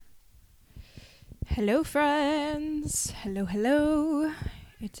Hello, friends. Hello, hello.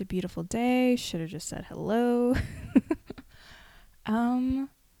 It's a beautiful day. Should have just said hello.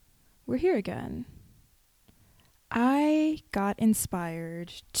 We're here again. I got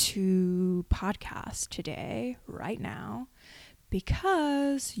inspired to podcast today, right now,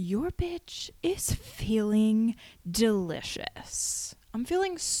 because your bitch is feeling delicious. I'm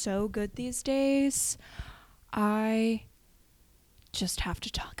feeling so good these days. I just have to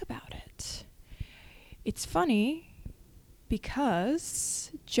talk about it. It's funny because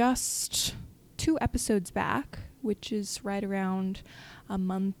just 2 episodes back, which is right around a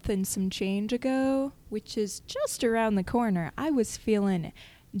month and some change ago, which is just around the corner, I was feeling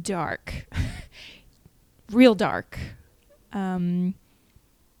dark. Real dark. I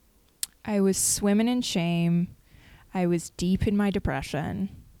was swimming in shame. I was deep in my depression.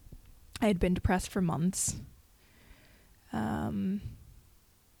 I had been depressed for months. And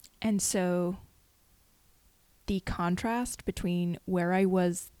so the contrast between where I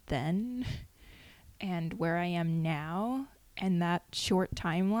was then and where I am now and that short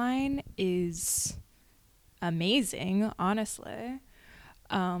timeline is amazing, honestly.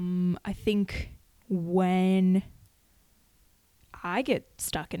 I think when I get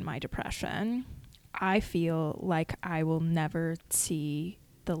stuck in my depression, I feel like I will never see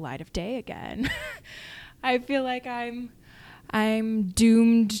the light of day again. I feel like I'm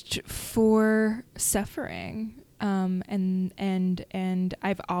doomed for suffering. And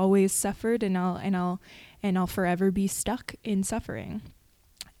I've always suffered, and I'll forever be stuck in suffering.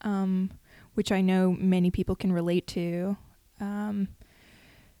 Which I know many people can relate to. And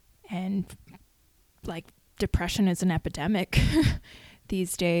like depression is an epidemic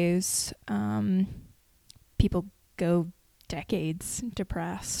these days. People go decades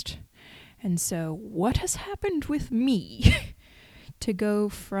depressed. And so what has happened with me to go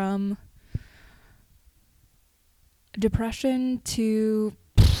from depression to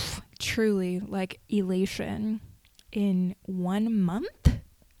truly like elation in 1 month?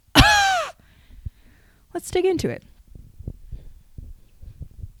 Let's dig into it.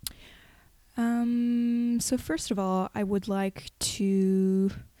 So first of all, I would like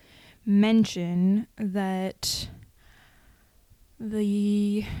to mention that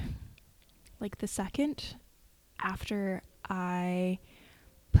the second after I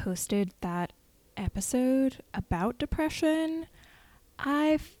posted that episode about depression,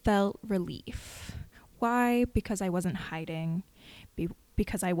 I felt relief. Why? Because I wasn't hiding.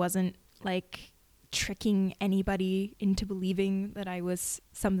 Because I wasn't like tricking anybody into believing that I was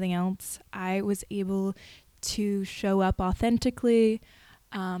something else. I was able to show up authentically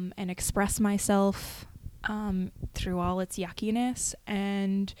and express myself through all its yuckiness,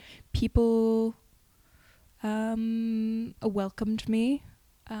 and people welcomed me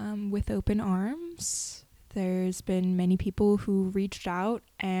with open arms. There's been many people who reached out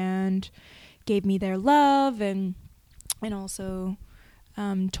and gave me their love and also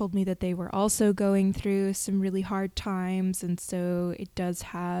told me that they were also going through some really hard times, and so it does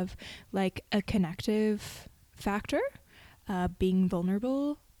have like a connective factor. Being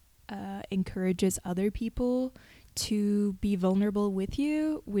vulnerable encourages other people to be vulnerable with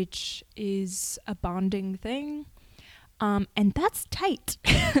you, which is a bonding thing. And that's tight.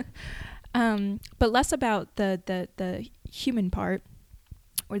 But less about the human part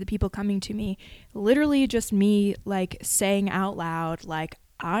or the people coming to me. Literally just me like saying out loud, like,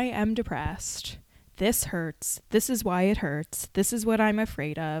 I am depressed. This hurts. This is why it hurts. This is what I'm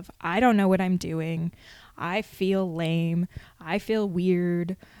afraid of. I don't know what I'm doing. I feel lame. I feel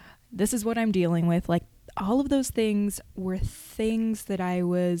weird. This is what I'm dealing with. Like, all of those things were things that I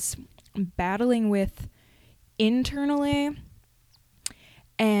was battling with internally.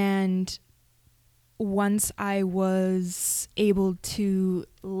 And once I was able to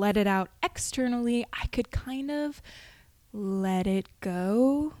let it out externally, I could kind of let it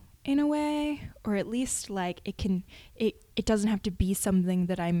go in a way, or at least like it doesn't have to be something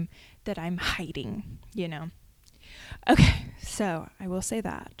that I'm hiding, you know. Okay, so I will say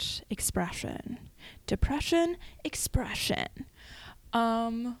that expression, depression, expression.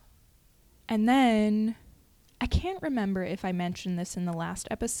 And then I can't remember if I mentioned this in the last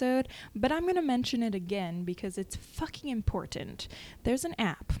episode, but I'm going to mention it again because it's fucking important. There's an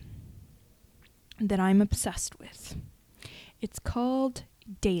app that I'm obsessed with. It's called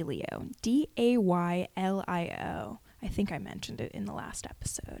Daylio, Daylio. I think I mentioned it in the last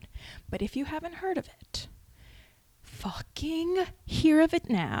episode. But if you haven't heard of it, fucking hear of it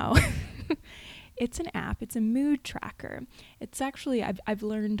now. It's an app. It's a mood tracker. It's actually, I've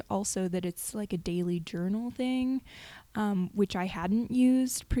learned also that it's like a daily journal thing. which I hadn't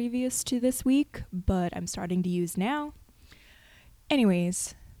used previous to this week, but I'm starting to use now.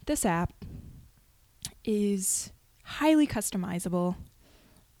 Anyways, this app is highly customizable.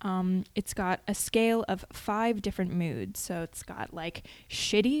 It's got a scale of 5 different moods. So it's got like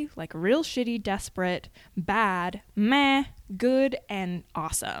shitty, like real shitty, desperate, bad, meh, good, and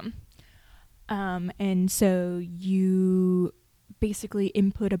awesome. And so you basically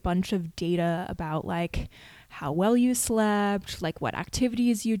input a bunch of data about like how well you slept, like what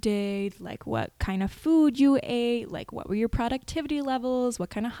activities you did, like what kind of food you ate, like what were your productivity levels,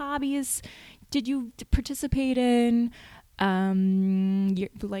 what kind of hobbies did you participate in,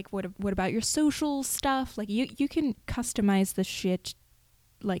 like what about your social stuff. Like you can customize the shit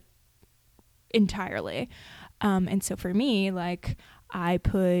like entirely. And so for me, like I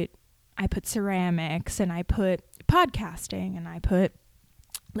put ceramics, and I put podcasting, and I put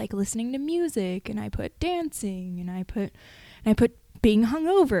like listening to music, and I put dancing, and I put being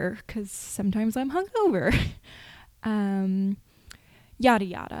hungover, because sometimes I'm hungover. Yada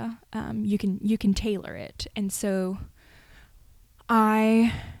yada. You can tailor it. And so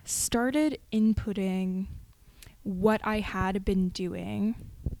I started inputting what I had been doing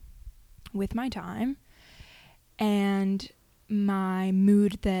with my time and my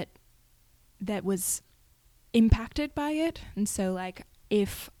mood that was impacted by it. And so like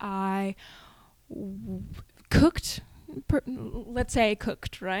if I cooked, let's say I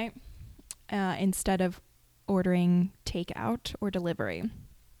cooked, right? Instead of ordering takeout or delivery.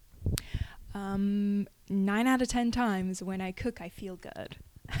 9 out of 10 times when I cook, I feel good.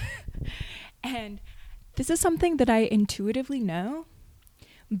 And this is something that I intuitively know,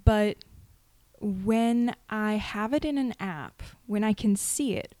 but when I have it in an app, when I can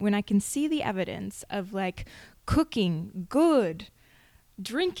see it, when I can see the evidence of like cooking good,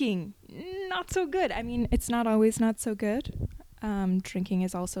 drinking not so good. I mean, it's not always not so good. Drinking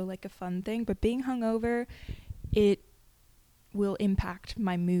is also like a fun thing, but being hungover, it will impact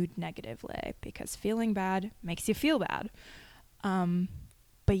my mood negatively because feeling bad makes you feel bad.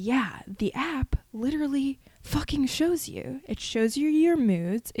 But yeah, the app literally fucking shows you. It shows you your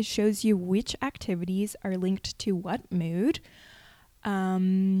moods. It shows you which activities are linked to what mood.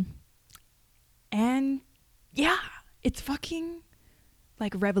 And yeah, it's fucking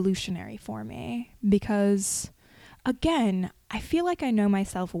like revolutionary for me because, again, I feel like I know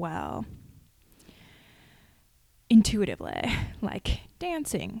myself well. Intuitively, like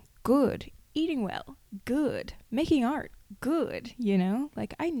dancing, good, eating well, good, making art, good, you know,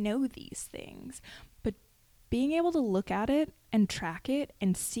 like I know these things, but being able to look at it and track it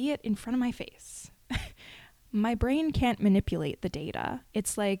and see it in front of my face, my brain can't manipulate the data.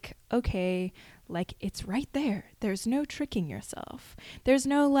 It's like, okay, like it's right there. There's no tricking yourself. There's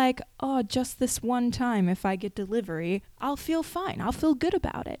no like, oh, just this one time if I get delivery, I'll feel fine. I'll feel good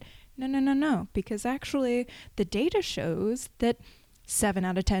about it. No, because actually the data shows that 7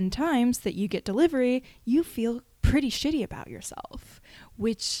 out of 10 times that you get delivery, you feel pretty shitty about yourself,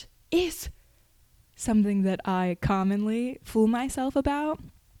 which is something that I commonly fool myself about.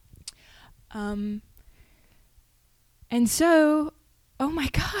 And so, oh my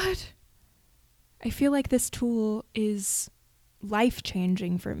God, I feel like this tool is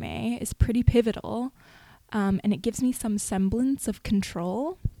life-changing for me, is pretty pivotal, and it gives me some semblance of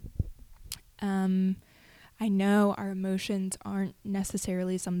control. I know our emotions aren't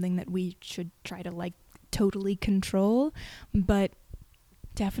necessarily something that we should try to like totally control, but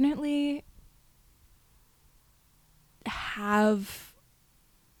definitely have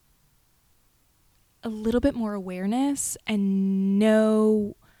a little bit more awareness and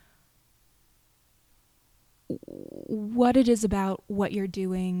know what it is about what you're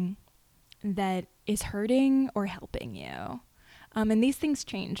doing that is hurting or helping you. And these things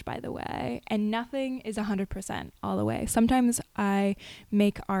change, by the way, and nothing is 100% all the way. Sometimes I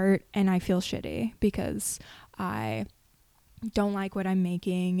make art and I feel shitty because I don't like what I'm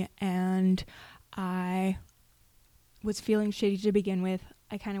making and I was feeling shitty to begin with.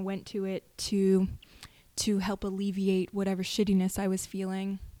 I kind of went to it to help alleviate whatever shittiness I was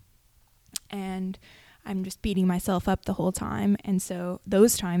feeling, and I'm just beating myself up the whole time. And so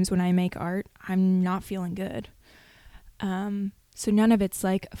those times when I make art, I'm not feeling good. So none of it's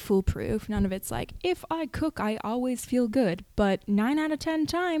like foolproof. None of it's like, if I cook, I always feel good. But 9 out of 10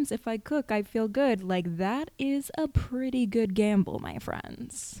 times, if I cook, I feel good. Like, that is a pretty good gamble, my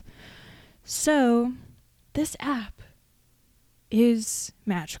friends. So this app is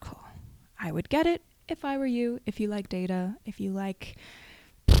magical. I would get it if I were you, if you like data, if you like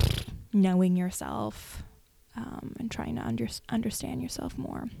knowing yourself, and trying to understand yourself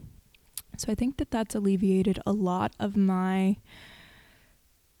more. So I think that that's alleviated a lot of my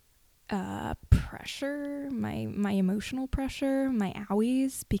pressure, my emotional pressure, my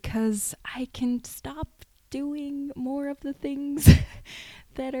owies, because I can stop doing more of the things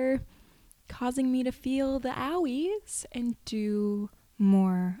that are causing me to feel the owies and do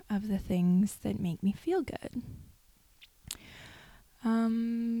more of the things that make me feel good.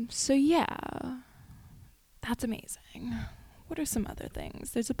 So yeah, that's amazing. What are some other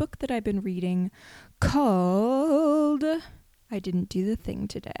things? There's a book that I've been reading called I Didn't Do the Thing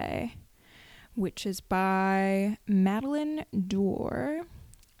Today, which is by Madeline Dorr.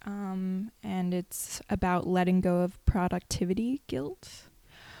 And it's about letting go of productivity guilt.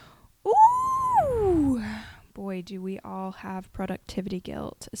 Ooh! Boy, do we all have productivity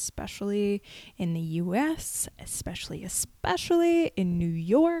guilt, especially in the US, especially in New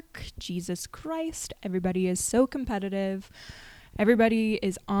York. Jesus Christ, everybody is so competitive. Everybody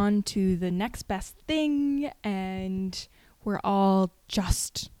is on to the next best thing, and we're all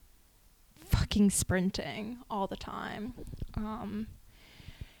just fucking sprinting all the time.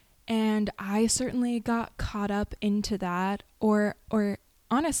 And I certainly got caught up into that, or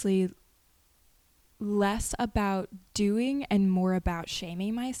honestly, less about doing and more about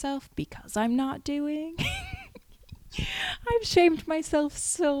shaming myself because I'm not doing. I've shamed myself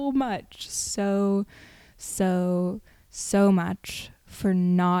so much, so much for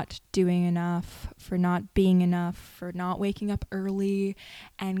not doing enough, for not being enough, for not waking up early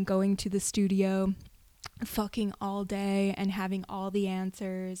and going to the studio fucking all day and having all the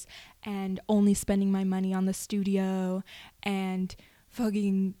answers and only spending my money on the studio and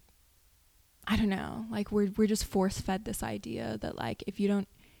fucking, I don't know, like we're just force fed this idea that like if you don't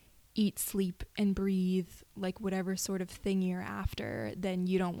eat, sleep, and breathe like whatever sort of thing you're after, then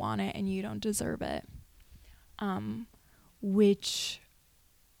you don't want it and you don't deserve it. Which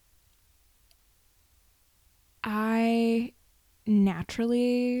I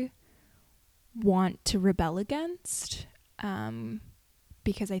naturally want to rebel against,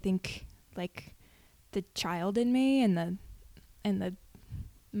 because I think like the child in me and the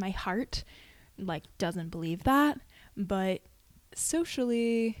my heart like doesn't believe that, but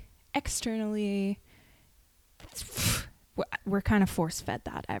socially, externally, we're kind of force fed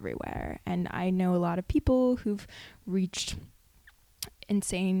that everywhere. And I know a lot of people who've reached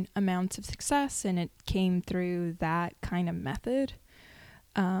insane amounts of success and it came through that kind of method.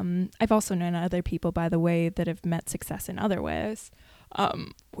 I've also known other people, by the way, that have met success in other ways,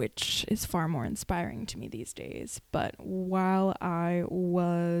 which is far more inspiring to me these days. But while I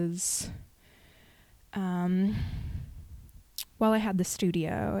had the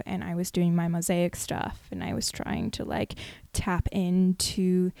studio and I was doing my mosaic stuff and I was trying to like tap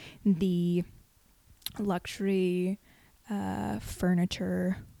into the luxury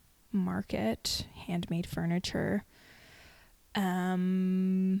furniture market, handmade furniture,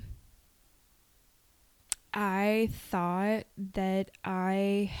 I thought that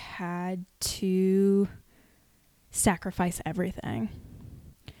I had to sacrifice everything.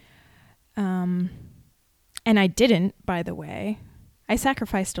 And I didn't, by the way. I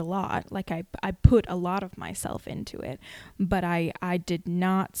sacrificed a lot. Like I put a lot of myself into it, but I did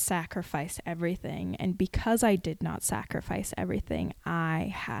not sacrifice everything. And because I did not sacrifice everything,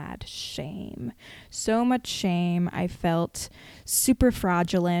 I had shame. So much shame. I felt super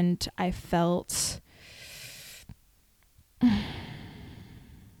fraudulent. I felt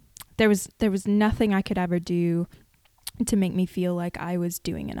there was nothing I could ever do to make me feel like I was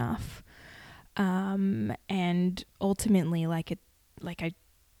doing enough. And ultimately, like I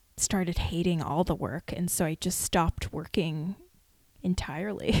started hating all the work, and so I just stopped working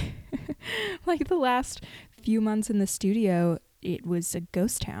entirely. Like the last few months in the studio, it was a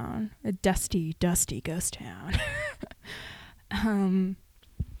ghost town, a dusty ghost town.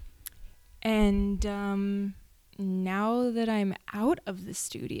 Now that I'm out of the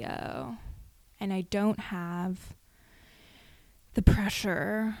studio and I don't have the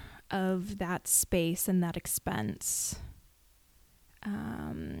pressure of that space and that expense,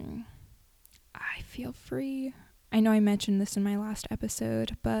 I feel free. I know I mentioned this in my last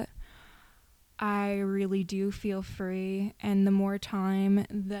episode, but I really do feel free. And the more time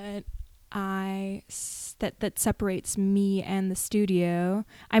that that separates me and the studio,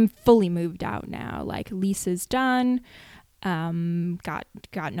 I'm fully moved out now. Like lease is done. Got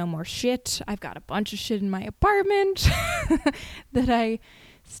no more shit. I've got a bunch of shit in my apartment that I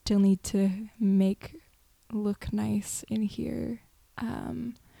still need to make look nice in here.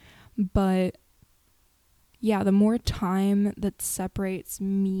 But yeah, the more time that separates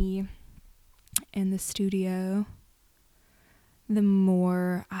me and the studio, the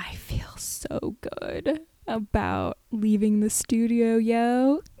more I feel so good about leaving the studio,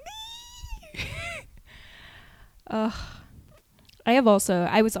 yo. Ugh. I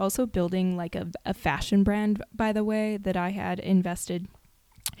was also building like a fashion brand, by the way, that I had invested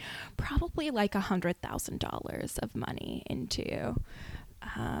probably like $100,000 of money into.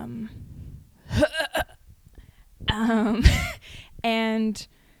 And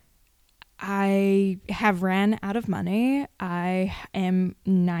I have ran out of money. I am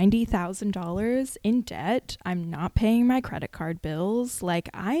 $90,000 in debt. I'm not paying my credit card bills. Like,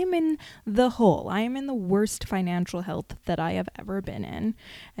 I am in the hole. I am in the worst financial health that I have ever been in.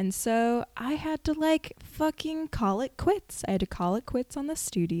 And so I had to like fucking call it quits. I had to call it quits on the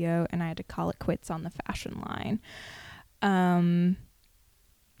studio, and I had to call it quits on the fashion line. And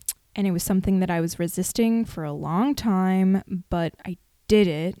it was something that I was resisting for a long time, but I did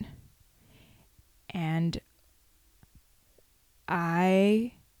it. And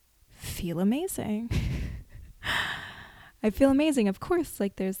I feel amazing. I feel amazing. Of course,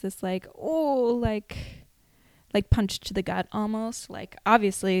 like there's this like, oh, like punch to the gut almost. Like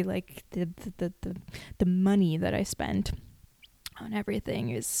obviously like the money that I spent on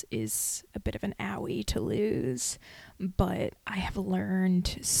everything is a bit of an owie to lose. But I have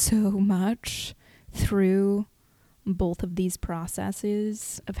learned so much through both of these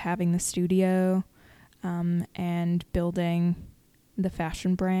processes of having the studio and building the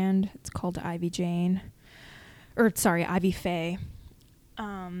fashion brand. It's called Ivy Faye.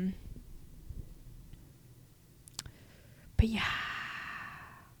 But yeah,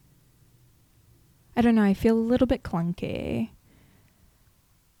 I don't know. I feel a little bit clunky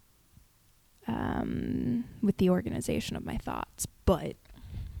with the organization of my thoughts, but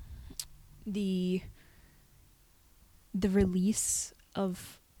the release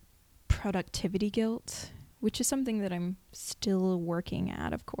of productivity guilt, which is something that I'm still working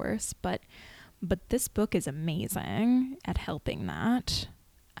at, of course, but this book is amazing at helping that.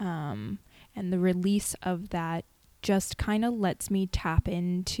 And the release of that just kind of lets me tap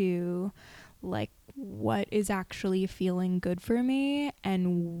into like what is actually feeling good for me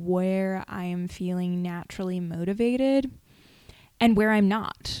and where I am feeling naturally motivated and where I'm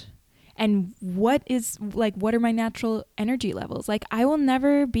not. And what are my natural energy levels? Like I will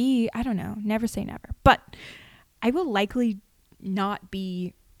never be, I don't know, never say never, but I will likely not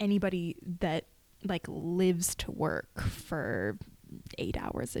be anybody that like lives to work for 8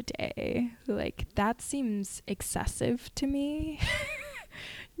 hours a day. Like that seems excessive to me.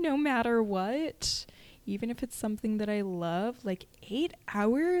 No matter what, even if it's something that I love, like 8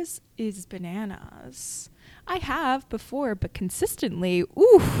 hours is bananas. I have before, but consistently,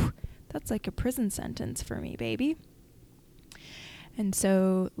 ooh, that's like a prison sentence for me, baby. And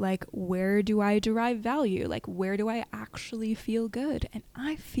so, like, where do I derive value? Like, where do I actually feel good? And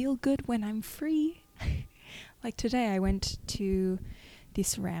I feel good when I'm free. Like today, I went to the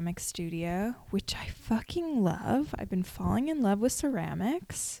ceramic studio, which I fucking love. I've been falling in love with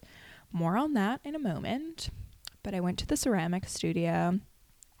ceramics. More on that in a moment. But I went to the ceramic studio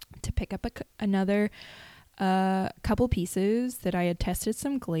to pick up another couple pieces that I had tested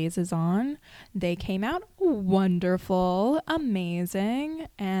some glazes on. They came out wonderful, amazing,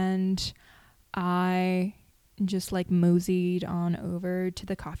 and I just like moseyed on over to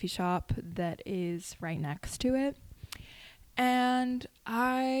the coffee shop that is right next to it. And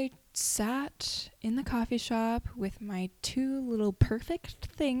I sat in the coffee shop with my 2 little perfect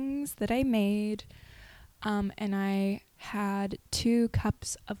things that I made. And I had 2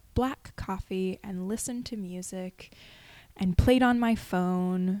 cups of black coffee and listened to music and played on my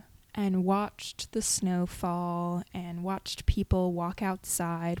phone and watched the snow fall and watched people walk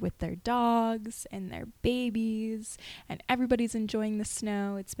outside with their dogs and their babies, and everybody's enjoying the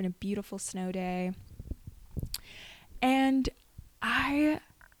snow. It's been a beautiful snow day. And I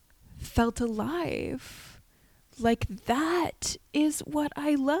felt alive. Like that is what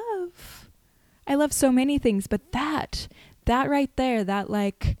I love. I love so many things, but that right there, that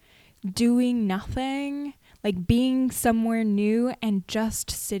like doing nothing, like being somewhere new and just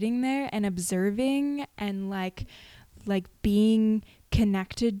sitting there and observing and like being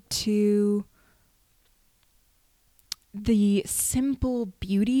connected to the simple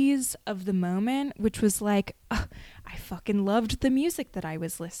beauties of the moment, which was like, I fucking loved the music that I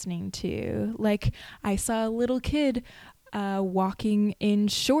was listening to. Like I saw a little kid walking in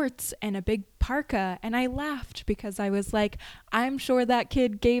shorts and a big parka, and I laughed because I was like, I'm sure that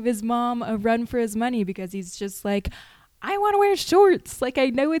kid gave his mom a run for his money because he's just like, I want to wear shorts. Like I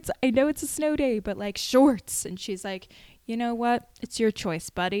know it's a snow day, but like shorts. And she's like, you know what? It's your choice,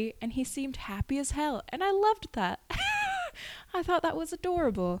 buddy. And he seemed happy as hell, and I loved that. I thought that was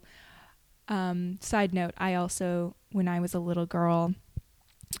adorable. Side note, I also, when I was a little girl,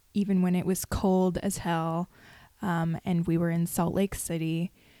 even when it was cold as hell, and we were in Salt Lake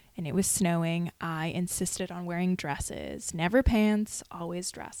City and it was snowing, I insisted on wearing dresses. Never pants, always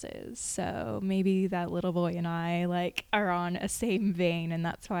dresses. So maybe that little boy and I like are on a same vein, and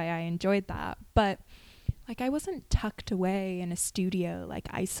that's why I enjoyed that. But like, I wasn't tucked away in a studio, like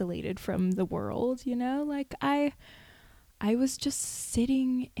isolated from the world, you know? Like I was just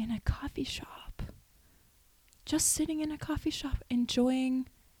sitting in a coffee shop. Just sitting in a coffee shop enjoying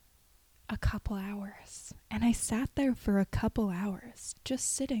a couple hours. And I sat there for a couple hours,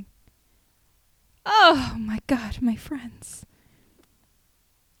 just sitting. Oh my God, my friends.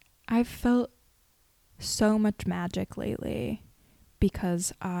 I've felt so much magic lately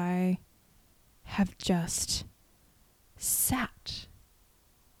because I have just sat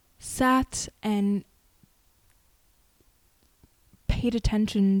and paid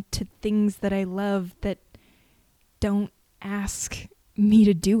attention to things that I love that don't ask me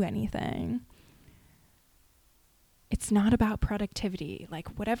to do anything. It's not about productivity.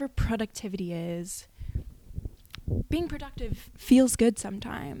 Like, whatever productivity is, being productive feels good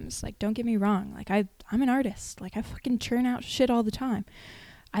sometimes. Like, don't get me wrong. Like, I'm an artist. Like, I fucking churn out shit all the time.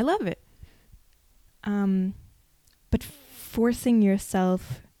 I love it. But forcing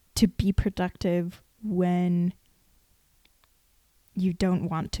yourself to be productive when you don't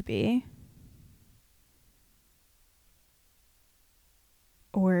want to be,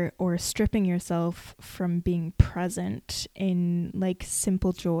 or stripping yourself from being present in like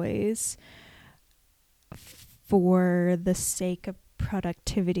simple joys for the sake of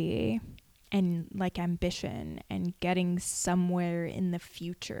productivity and like ambition and getting somewhere in the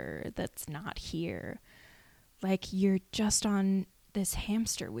future that's not here. Like, you're just on this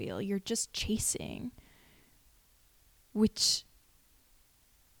hamster wheel. You're just chasing, which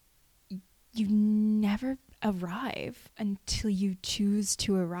you never arrive until you choose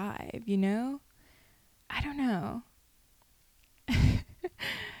to arrive, you know? I don't know. Like,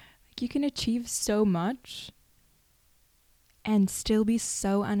 you can achieve so much and still be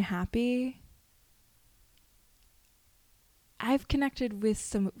so unhappy. I've connected with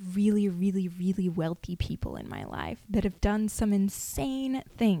some really, really, really wealthy people in my life that have done some insane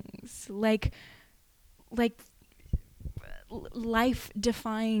things, like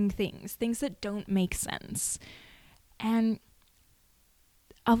life-defying things that don't make sense. And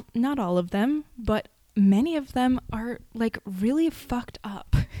not all of them, but many of them are like really fucked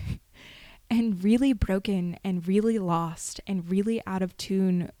up and really broken and really lost and really out of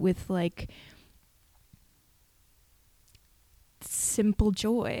tune with like simple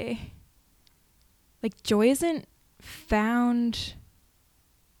joy. Like, joy isn't found,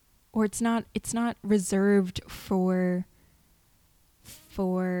 or it's not reserved for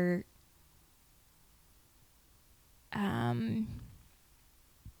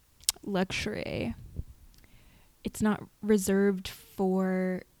luxury. It's not reserved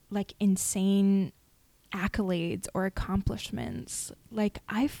for like insane accolades or accomplishments. Like,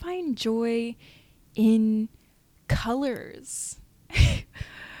 I find joy in colors.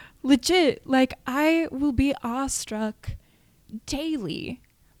 Legit. Like, I will be awestruck daily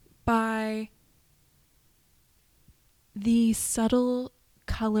by the subtle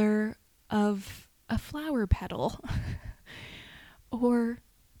color of a flower petal. Or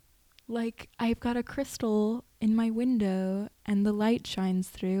like, I've got a crystal in my window and the light shines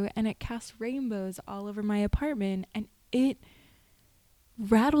through and it casts rainbows all over my apartment, and it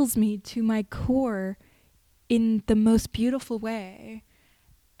rattles me to my core in the most beautiful way.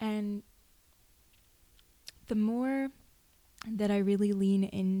 And the more that I really lean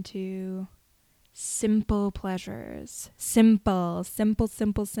into simple pleasures, simple,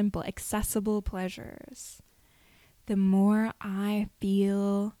 accessible pleasures, the more I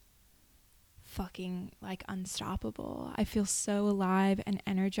feel fucking like unstoppable. I feel so alive and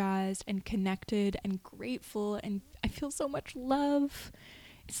energized and connected and grateful, and I feel so much love.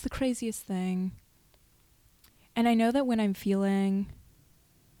 It's the craziest thing. And I know that when I'm feeling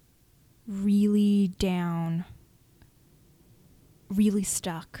really down, really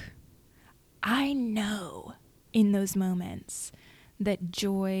stuck, I know in those moments that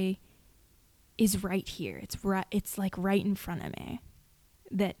joy is right here. It's like right in front of me.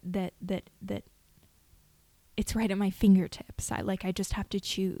 That it's right at my fingertips. I just have to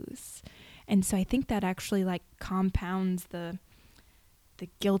choose. And so I think that actually like compounds the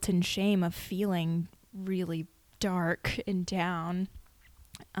guilt and shame of feeling really dark and down,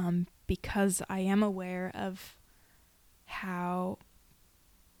 because I am aware of how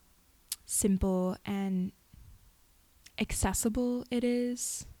simple and accessible it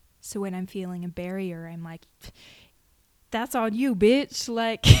is. So when I'm feeling a barrier, I'm like, that's on you, bitch.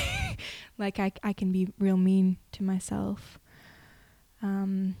 Like, like I can be real mean to myself.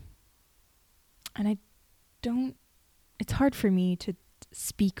 And I don't, it's hard for me to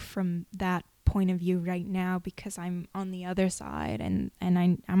speak from that point of view right now because I'm on the other side and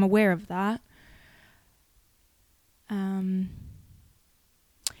I'm aware of that.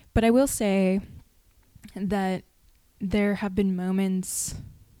 But I will say that there have been moments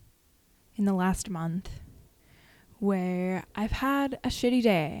in the last month where I've had a shitty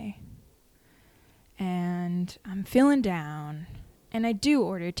day and I'm feeling down and I do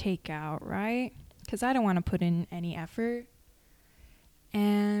order takeout, right? Because I don't want to put in any effort.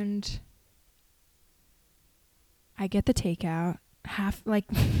 And I get the takeout like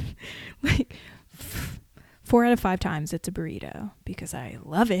 4 out of 5 times it's a burrito because I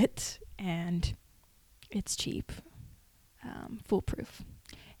love it and it's cheap, foolproof.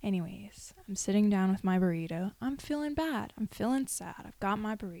 Anyways, I'm sitting down with my burrito. I'm feeling bad. I'm feeling sad. I've got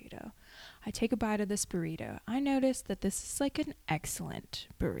my burrito. I take a bite of this burrito. I notice that this is like an excellent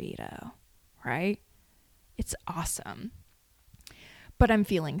burrito, right? It's awesome. But I'm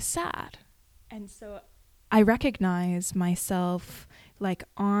feeling sad. And so I recognize myself like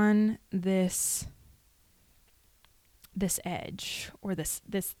on this edge or this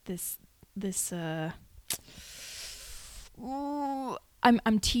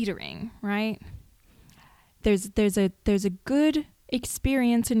I'm teetering, right? There's a good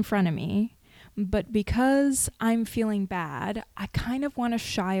experience in front of me, but because I'm feeling bad, I kind of want to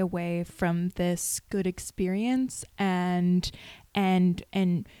shy away from this good experience and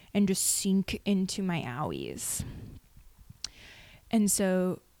just sink into my owies. And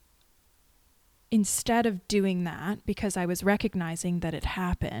so instead of doing that, because I was recognizing that it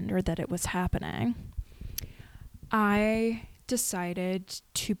happened or that it was happening, I decided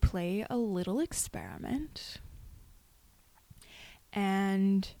to play a little experiment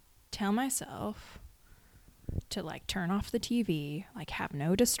and tell myself to like turn off the TV, like have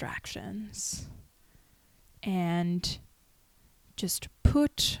no distractions, and just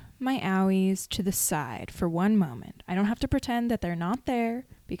put my owies to the side for one moment. I don't have to pretend that they're not there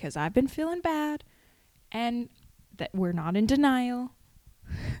because I've been feeling bad and that we're not in denial.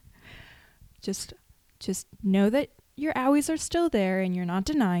 Just know that your owies are still there and you're not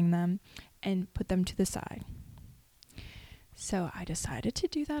denying them, and put them to the side. So I decided to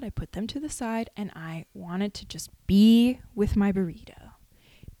do that. I put them to the side and I wanted to just be with my burrito.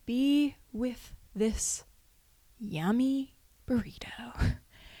 Be with this yummy burrito.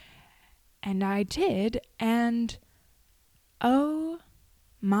 And I did, and oh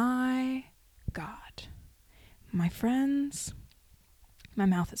my God. My friends, my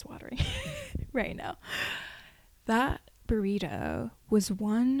mouth is watering right now. That burrito was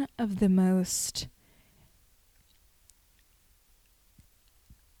one of the most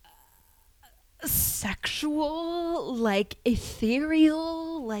sexual, like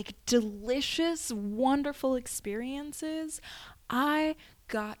ethereal, like delicious, wonderful experiences. I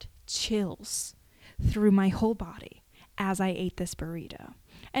got chills through my whole body as I ate this burrito.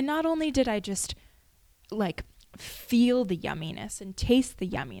 And not only did I just like feel the yumminess and taste the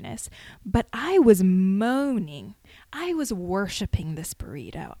yumminess, but I was moaning. I was worshiping this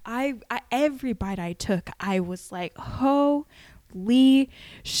burrito. I every bite I took, I was like, holy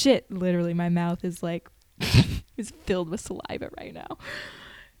shit. Literally, my mouth is like is filled with saliva right now.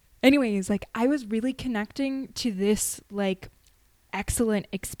 Anyways, like I was really connecting to this like excellent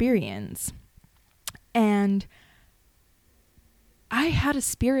experience. And I had a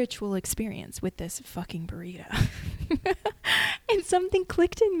spiritual experience with this fucking burrito. And something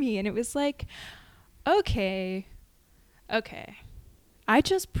clicked in me and it was like, okay. I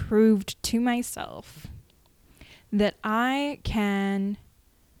just proved to myself that I can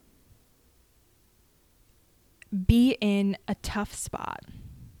be in a tough spot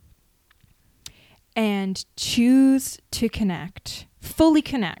and choose to connect, fully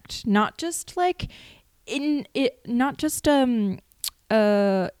connect, not just like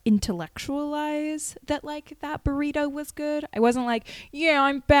intellectualize that like that burrito was good. I wasn't like, yeah,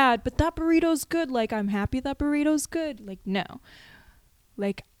 I'm bad, but that burrito's good. Like, I'm happy that burrito's good. Like, no.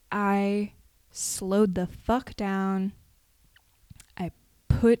 Like, I slowed the fuck down. I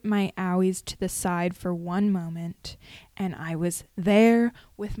put my owies to the side for one moment, and I was there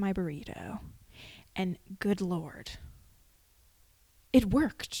with my burrito. And good Lord, it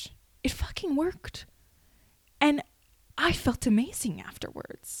worked. It fucking worked. And I felt amazing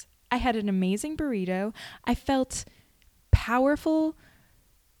afterwards. I had an amazing burrito. I felt powerful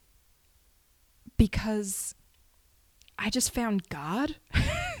because I just found God.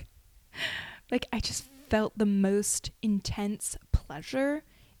 Like, I just felt the most intense pleasure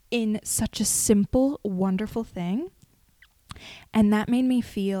in such a simple, wonderful thing. And that made me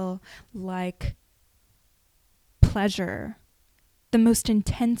feel like pleasure, the most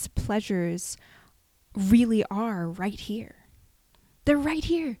intense pleasures, really are right here. They're right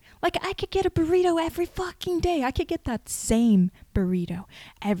here. Like, I could get a burrito every fucking day. I could get that same burrito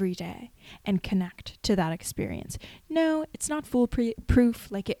every day and connect to that experience. No, it's not foolproof.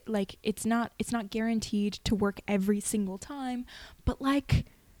 It's not guaranteed to work every single time. But like,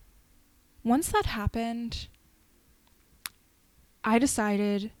 once that happened, I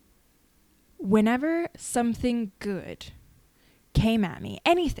decided whenever something good came at me,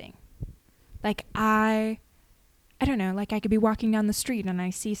 anything, like I don't know, like I could be walking down the street and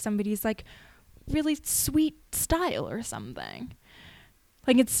I see somebody's like really sweet style or something.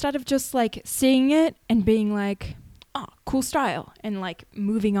 Like, instead of just like seeing it and being like, oh, cool style, and like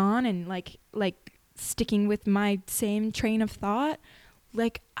moving on and like sticking with my same train of thought,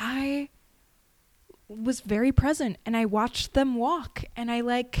 like I was very present and I watched them walk, and I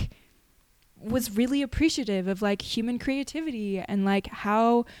like was really appreciative of like human creativity and like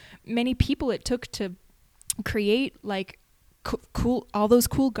how many people it took to create like cool, all those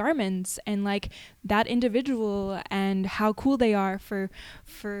cool garments, and like that individual and how cool they are for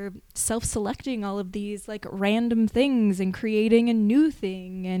self-selecting all of these like random things and creating a new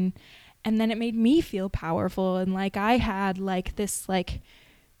thing. And then it made me feel powerful, and like I had like this like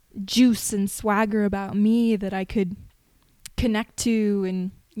juice and swagger about me that I could connect to,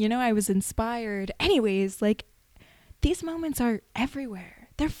 and you know, I was inspired. Anyways, like, these moments are everywhere.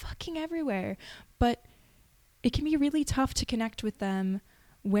 They're fucking everywhere. But it can be really tough to connect with them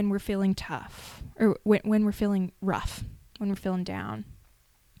when we're feeling tough, or when we're feeling rough, when we're feeling down.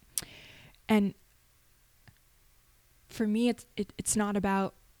 And for me, it's not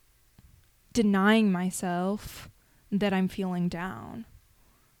about denying myself that I'm feeling down.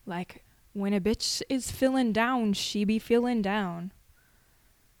 Like, when a bitch is feeling down, she be feeling down.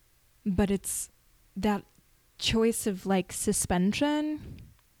 But it's that choice of like suspension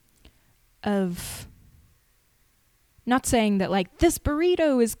of not saying that like this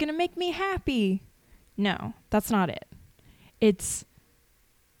burrito is gonna make me happy. No, that's not it. It's,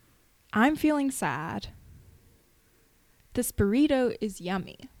 I'm feeling sad. This burrito is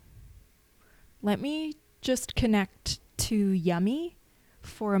yummy. Let me just connect to yummy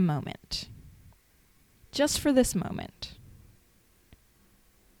for a moment. Just for this moment.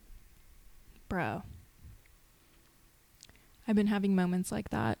 Bro, I've been having moments like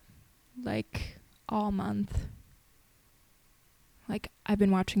that, like, all month. Like, I've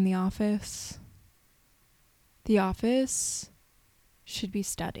been watching The Office. The Office should be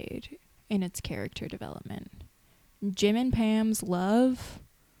studied in its character development. Jim and Pam's love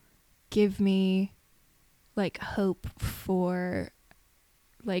give me, like, hope for,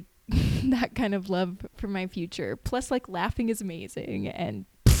 like, that kind of love for my future. Plus, like, laughing is amazing, and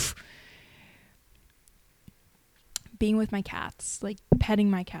being with my cats, like petting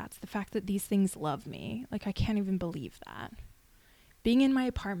my cats, the fact that these things love me, like I can't even believe that. Being in my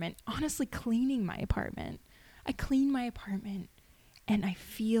apartment, honestly cleaning my apartment. I clean my apartment and I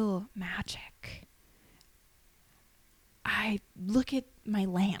feel magic. I look at my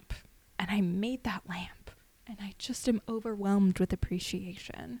lamp and I made that lamp and I just am overwhelmed with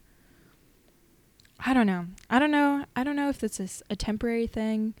appreciation. I don't know if this is a temporary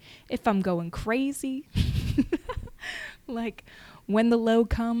thing, if I'm going crazy. Like, when the low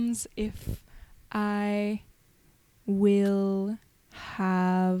comes, if I'll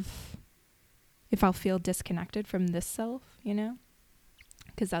feel disconnected from this self, you know?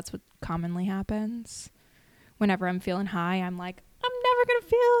 Because that's what commonly happens. Whenever I'm feeling high, I'm like, I'm never going to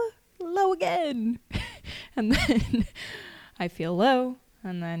feel low again. And then I feel low.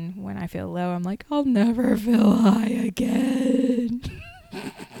 And then when I feel low, I'm like, I'll never feel high again.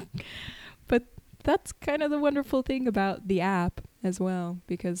 But that's kind of the wonderful thing about the app as well,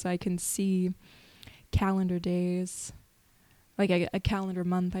 because I can see calendar days, like a calendar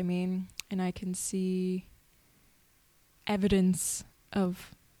month, I mean, and I can see evidence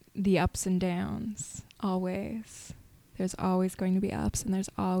of the ups and downs always. There's always going to be ups and there's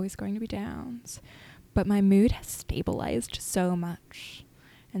always going to be downs. But my mood has stabilized so much.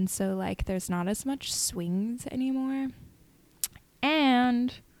 And so, like, there's not as much swings anymore.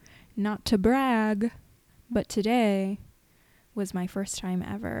 And not to brag, but today was my first time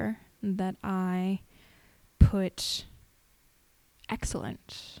ever that I put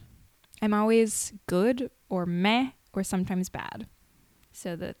excellent. I'm always good or meh or sometimes bad.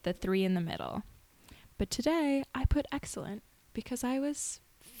 So the three in the middle. But today I put excellent because I was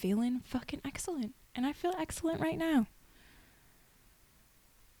feeling fucking excellent. And I feel excellent right now.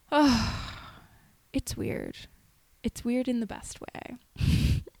 Oh, it's weird. It's weird in the best way.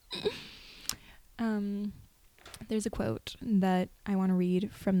 There's a quote that I want to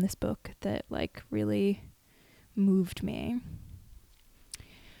read from this book that like really moved me.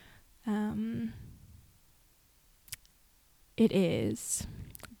 It is,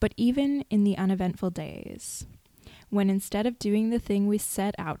 but even in the uneventful days, when instead of doing the thing we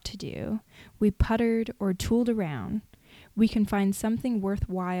set out to do, we puttered or tooled around, we can find something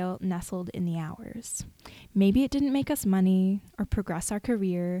worthwhile nestled in the hours. Maybe it didn't make us money or progress our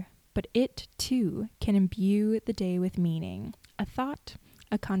career, but it, too, can imbue the day with meaning, a thought,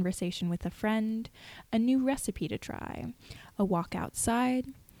 a conversation with a friend, a new recipe to try, a walk outside,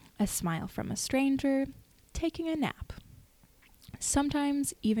 a smile from a stranger, taking a nap.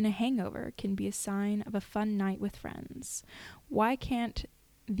 Sometimes even a hangover can be a sign of a fun night with friends. Why can't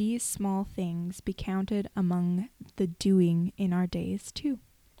these small things be counted among the doing in our days too?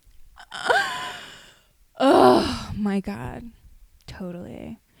 Oh my God.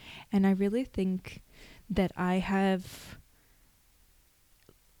 Totally. And I really think that I have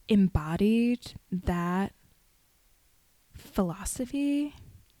embodied that philosophy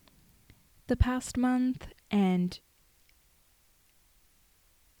the past month, and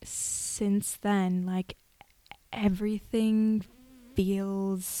since then, like, everything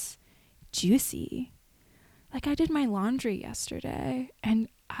feels juicy. Like, I did my laundry yesterday and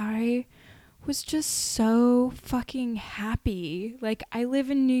I was just so fucking happy. Like, I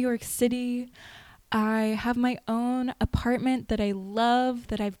live in New York City. I have my own apartment that I love,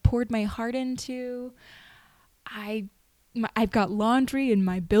 that I've poured my heart into. I've got laundry in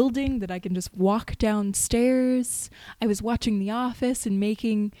my building that I can just walk downstairs. I was watching The Office and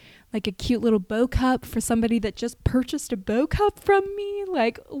making like a cute little bow cup for somebody that just purchased a bow cup from me.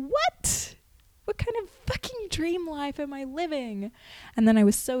 Like, what? What kind of fucking dream life am I living? And then I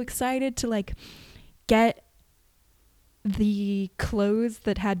was so excited to like get the clothes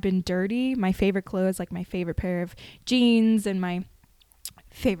that had been dirty, my favorite clothes, like my favorite pair of jeans and my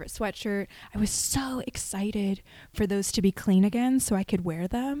favorite sweatshirt. I was so excited for those to be clean again so I could wear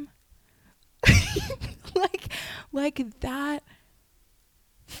them. like that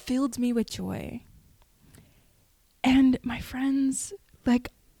filled me with joy. And my friends,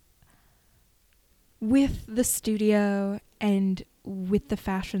 like, with the studio and with the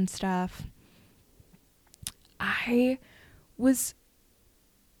fashion stuff, I was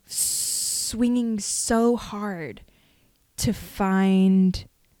swinging so hard to find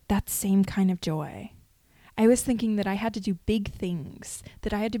that same kind of joy. I was thinking that I had to do big things,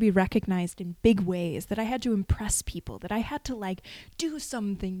 that I had to be recognized in big ways, that I had to impress people, that I had to like do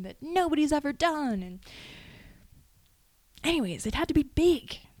something that nobody's ever done. And anyways, it had to be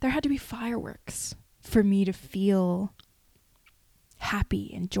big. There had to be fireworks for me to feel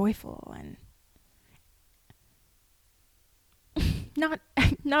happy and joyful, and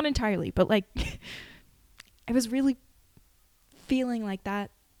not entirely, but like I was really feeling like that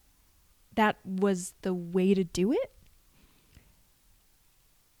was the way to do it.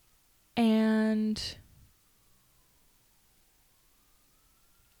 And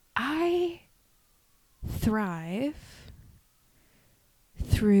I thrive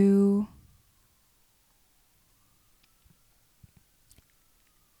through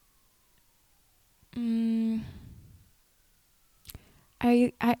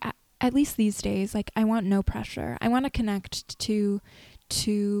I at least these days, like, I want no pressure. I want to connect to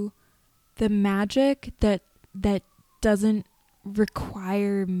the magic that doesn't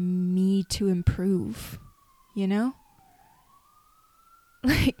require me to improve, you know?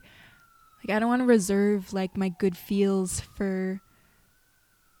 Like I don't want to reserve like my good feels for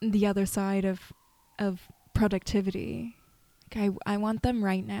the other side of productivity. Like I want them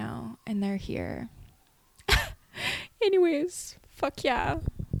right now, and they're here. Anyways, fuck yeah.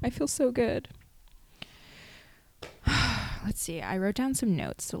 I feel so good. Let's see. I wrote down some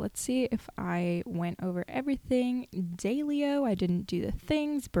notes. So let's see if I went over everything. Dailyo, I didn't do the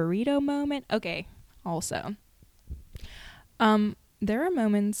things. Burrito moment. Okay. Also, there are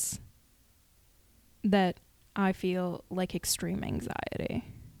moments that I feel like extreme anxiety.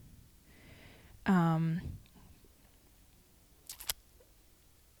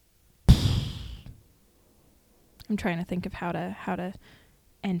 I'm trying to think of how to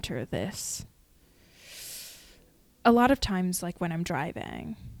enter this. A lot of times, like when I'm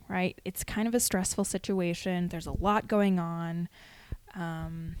driving, right, it's kind of a stressful situation. There's a lot going on.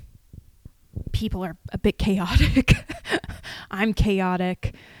 People are a bit chaotic. I'm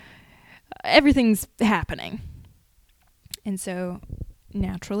chaotic. everything's happening. And so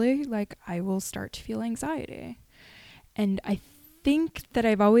naturally, like, I will start to feel anxiety. And I think that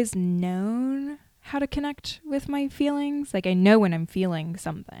I've always known how to connect with my feelings. Like, I know when I'm feeling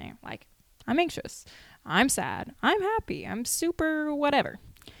something. Like, I'm anxious, I'm sad, I'm happy, I'm super whatever.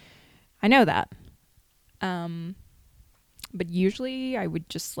 I know that. But usually I would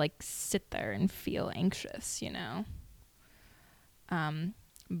just like sit there and feel anxious, you know.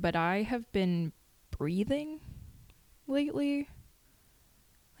 But I have been breathing lately.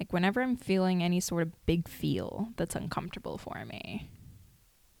 Like, whenever I'm feeling any sort of big feel that's uncomfortable for me,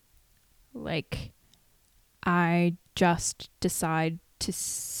 like, I just decide to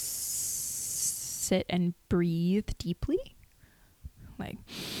sit and breathe deeply. Like,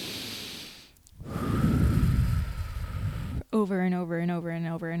 over and over and over and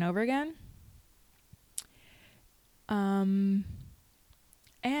over and over again.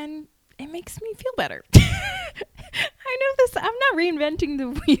 And it makes me feel better. I know this, I'm not reinventing the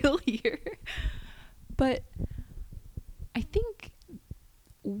wheel here. But I think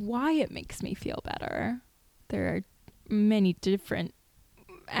why it makes me feel better, there are many different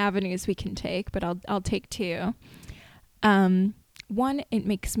avenues we can take, but I'll take two. One, it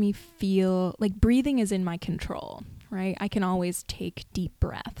makes me feel like breathing is in my control, right? I can always take deep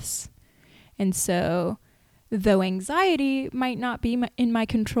breaths. And so, though anxiety might not be in my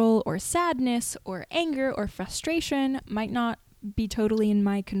control, or sadness or anger or frustration might not be totally in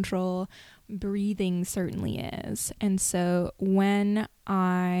my control, breathing certainly is. And so when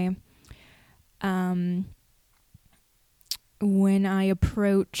I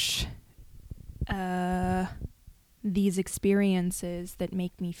approach these experiences that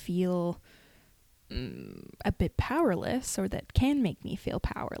make me feel a bit powerless, or that can make me feel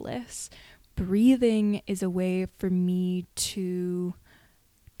powerless, breathing is a way for me to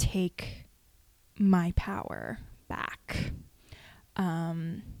take my power back.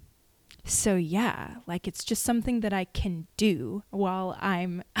 So yeah, like, it's just something that I can do while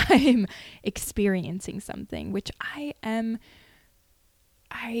I'm experiencing something, which I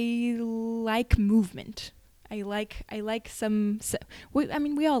like movement. I like some, I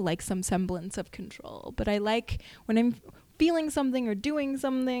mean, we all like some semblance of control, but I like when I'm feeling something or doing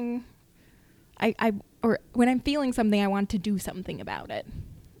something, or when I'm feeling something, I want to do something about it.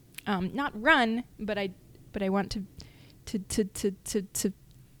 Not run, but I want to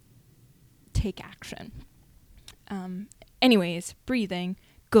take action. Anyways, breathing,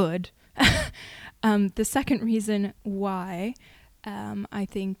 good. The second reason why I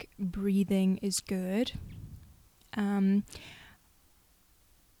think breathing is good,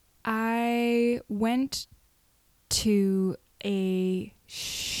 I went to a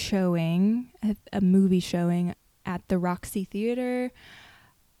movie showing at the Roxy Theater.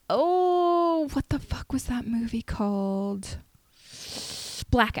 Oh, what the fuck was that movie called?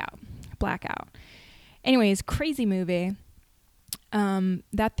 Blackout. Anyways, crazy movie.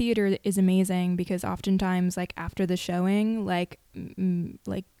 That theater is amazing because oftentimes, like, after the showing, like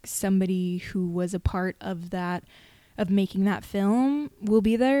somebody who was a part of making that film will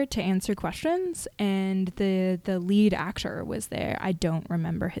be there to answer questions, and the lead actor was there. I don't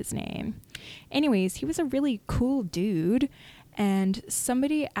remember his name. Anyways, he was a really cool dude, and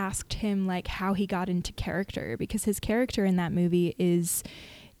somebody asked him, like, how he got into character, because his character in that movie is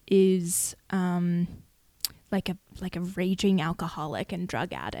like a raging alcoholic and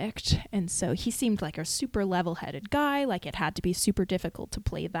drug addict. And so he seemed like a super level-headed guy, like it had to be super difficult to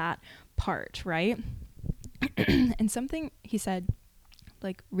play that part, right? And something he said,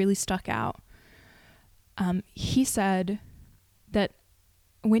 like, really stuck out. He said that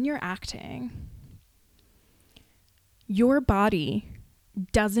when you're acting, your body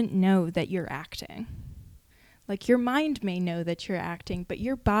doesn't know that you're acting. Like, your mind may know that you're acting, but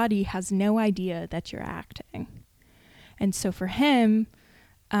your body has no idea that you're acting. And so for him,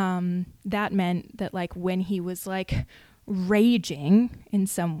 that meant that, like, when he was, like, raging in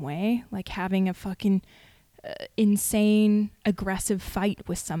some way, like having a fucking insane, aggressive fight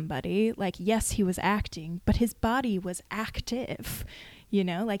with somebody, like, yes, he was acting, but his body was active, you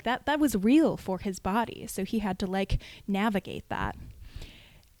know? Like, that was real for his body. So he had to, like, navigate that.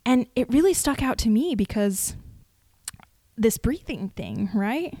 And it really stuck out to me because this breathing thing,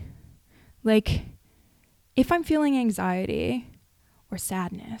 right? Like, if I'm feeling anxiety or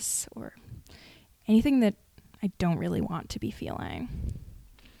sadness or anything that I don't really want to be feeling,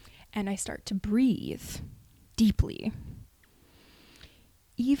 and I start to breathe deeply,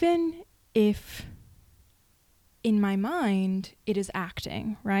 even if in my mind it is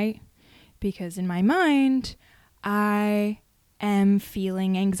acting, right? Because in my mind, I am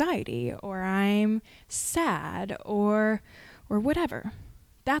feeling anxiety or I'm sad or whatever.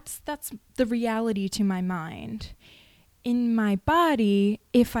 That's the reality to my mind. In my body,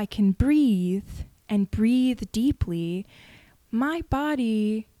 if I can breathe and breathe deeply, my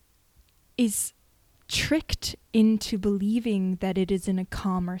body is tricked into believing that it is in a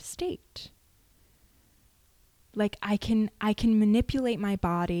calmer state. Like I can manipulate my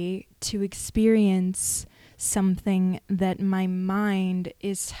body to experience something that my mind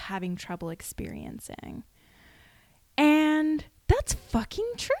is having trouble experiencing. And that's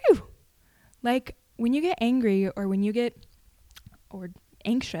fucking true. Like when you get angry or when you get or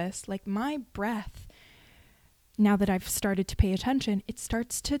anxious, like my breath, now that I've started to pay attention, it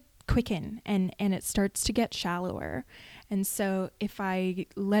starts to quicken and it starts to get shallower. And so if I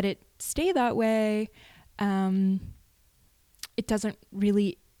let it stay that way, it doesn't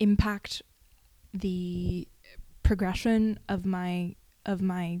really impact the progression of my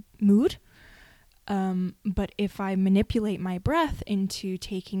mood. But if I manipulate my breath into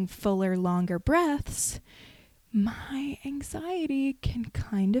taking fuller, longer breaths, my anxiety can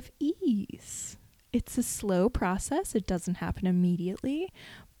kind of ease. It's a slow process. It doesn't happen immediately,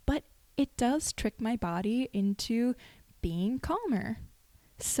 but it does trick my body into being calmer.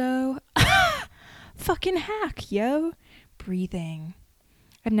 So, fucking hack, yo. Breathing.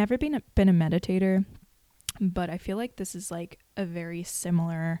 I've never been a meditator, but I feel like this is like a very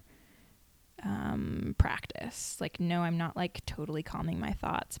similar practice. Like, no, I'm not like totally calming my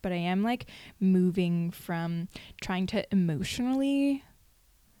thoughts, but I am like moving from trying to emotionally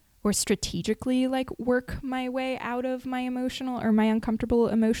or strategically like work my way out of my emotional or my uncomfortable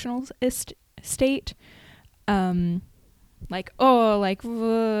emotional state. Like, oh, like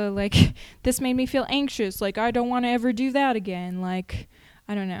this made me feel anxious. Like, I don't want to ever do that again. Like,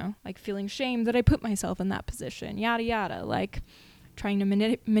 I don't know, like feeling shame that I put myself in that position, yada, yada, like trying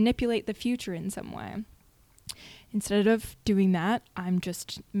to manipulate the future in some way. Instead of doing that, I'm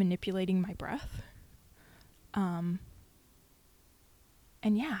just manipulating my breath. And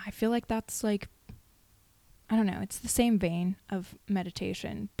yeah, I feel like that's like, I don't know, it's the same vein of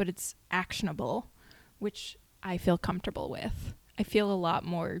meditation, but it's actionable, which I feel comfortable with. I feel a lot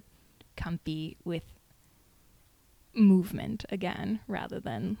more comfy with movement again, rather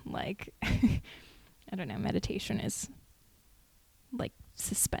than like, I don't know, meditation is like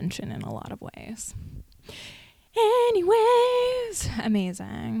suspension in a lot of ways. Anyways,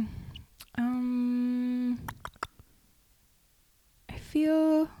 amazing. I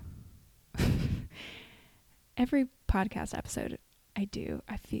feel every podcast episode I do,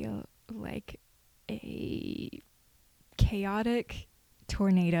 I feel like a chaotic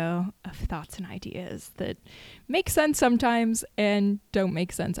tornado of thoughts and ideas that make sense sometimes and don't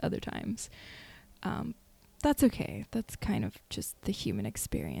make sense other times. That's okay. That's kind of just the human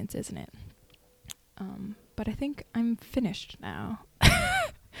experience, isn't it? But I think I'm finished now.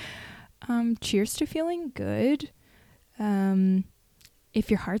 Cheers to feeling good. If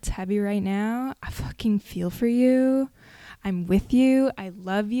your heart's heavy right now, I fucking feel for you. I'm with you. I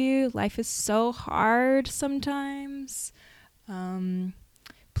love you. Life is so hard sometimes.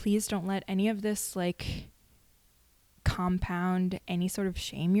 Please don't let any of this like compound any sort of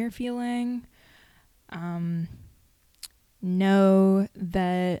shame you're feeling. Know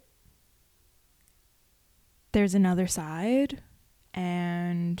that there's another side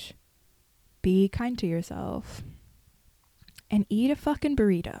and be kind to yourself and eat a fucking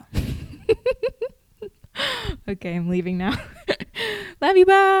burrito. Okay, I'm leaving now. Love you,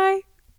 bye.